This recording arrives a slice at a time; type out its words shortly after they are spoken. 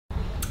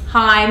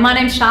Hi, my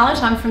name's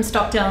Charlotte. I'm from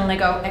Stockdale and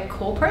Leggo at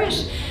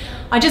Corporate.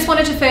 I just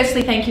wanted to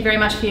firstly thank you very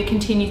much for your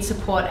continued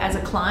support as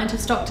a client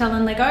of Stockdale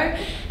and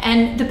Leggo.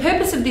 And the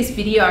purpose of this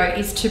video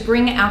is to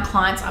bring our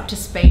clients up to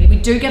speed. We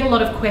do get a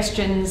lot of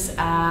questions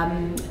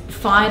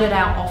fired at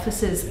our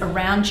offices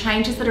around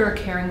changes that are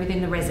occurring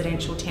within the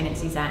Residential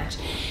Tenancies Act.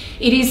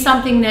 It is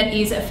something that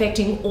is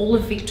affecting all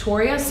of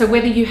Victoria. So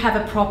whether you have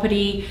a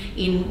property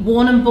in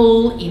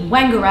Warrnambool, in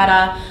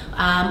Wangaratta,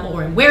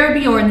 or in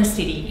Werribee or in the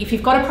city, if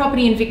you've got a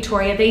property in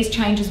Victoria, these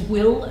changes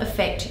will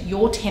affect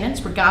your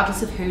tenants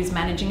regardless of who's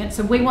managing it.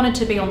 So we wanted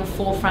to be on the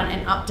forefront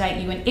and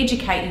update you and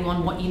educate you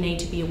on what you need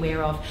to be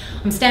aware of.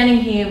 I'm standing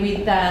here with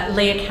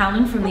Leah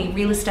Callan from the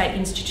Real Estate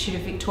Institute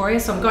of Victoria,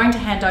 so I'm going to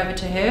hand over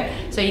to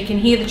her so you can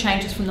hear the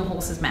changes from the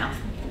horse's mouth.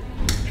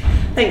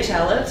 Thanks,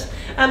 Charlotte.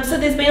 So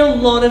there's been a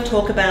lot of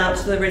talk about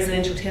the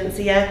Residential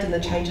Tenancy Act and the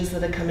changes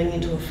that are coming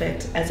into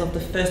effect as of the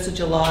 1st of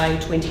July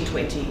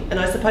 2020. And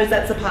I suppose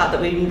that's the part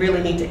that we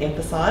really need to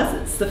emphasise.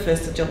 It's the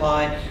 1st of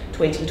July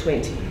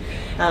 2020.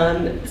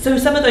 So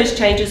some of those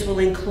changes will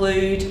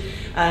include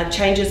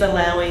changes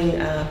allowing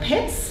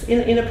pets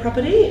in a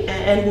property,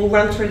 and we'll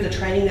run through the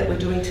training that we're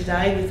doing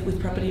today with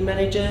property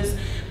managers,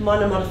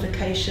 minor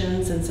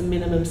modifications and some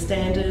minimum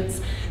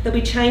standards. There'll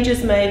be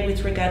changes made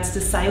with regards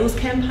to sales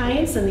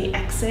campaigns and the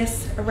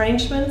access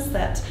arrangements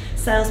that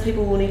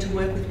salespeople will need to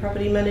work with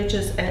property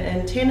managers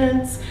and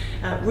tenants,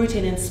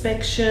 routine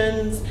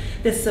inspections.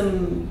 There's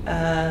some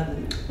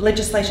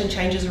legislation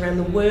changes around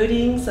the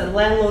wording, so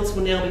landlords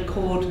will now be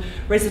called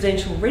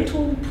residential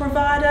rental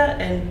provider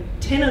and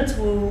tenants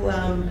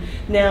will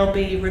now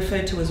be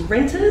referred to as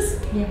renters.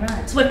 Yeah,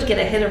 right. So we have to get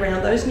our head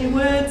around those new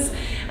words.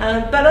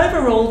 But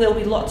overall there'll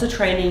be lots of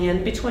training,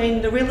 and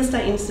between the Real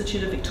Estate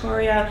Institute of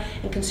Victoria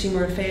and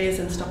Consumer Affairs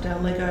and Stockdale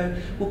and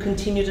Leggo, we'll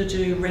continue to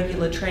do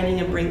regular training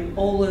and bring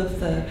all of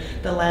the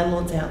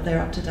landlords out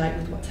there up to date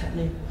with what's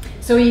happening.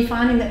 So are you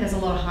finding that there's a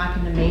lot of hype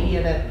in the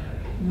media that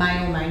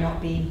may or may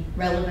not be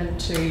relevant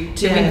to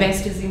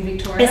investors in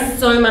Victoria? There's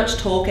so much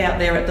talk out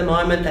there at the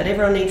moment that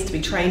everyone needs to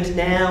be trained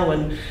now,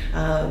 and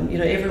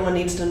everyone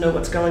needs to know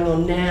what's going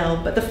on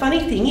now. But the funny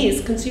thing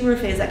is, Consumer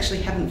Affairs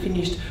actually haven't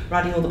finished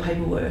writing all the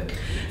paperwork.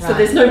 Right. So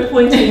there's no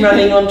point in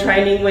running on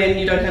training when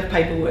you don't have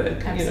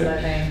paperwork.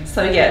 Absolutely.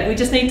 So yeah, we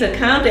just need to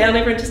calm down.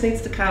 Everyone just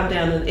needs to calm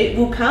down, and it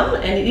will come,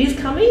 and it is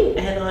coming.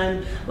 And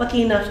I'm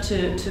lucky enough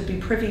to be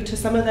privy to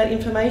some of that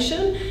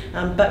information.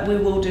 But we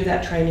will do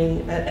that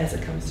training as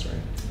it comes through.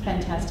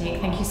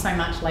 Fantastic. Thank you so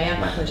much, Leah.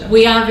 My pleasure.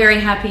 We are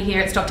very happy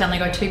here at Stockdale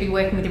and Leggo to be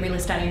working with the Real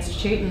Estate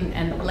Institute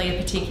and Leah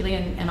particularly,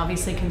 and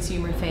obviously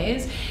Consumer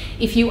Affairs.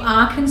 If you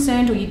are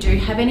concerned or you do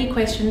have any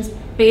questions,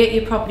 be it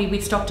your property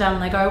with Stockdale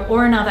and Leggo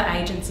or another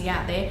agency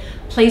out there,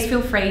 please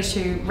feel free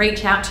to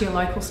reach out to your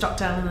local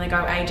Stockdale and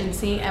Leggo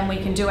agency, and we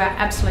can do our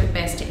absolute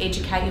best to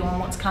educate you on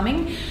what's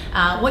coming,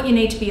 what you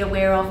need to be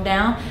aware of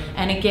now.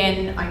 And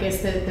again, I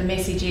guess the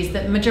message is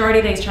that the majority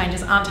of these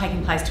changes aren't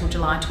taking place till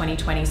July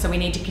 2020, so we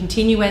need to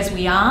continue as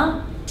we are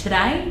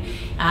today,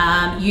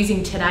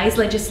 using today's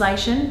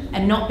legislation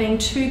and not being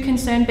too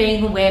concerned,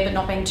 being aware but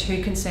not being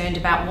too concerned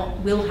about what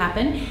will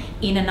happen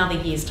in another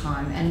year's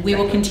time. And we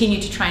will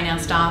continue to train our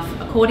staff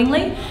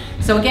accordingly.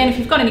 So again, if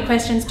you've got any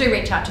questions, do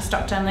reach out to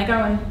Stockdale and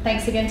Leggo, and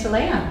thanks again to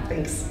Leah.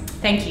 Thanks.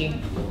 Thank you.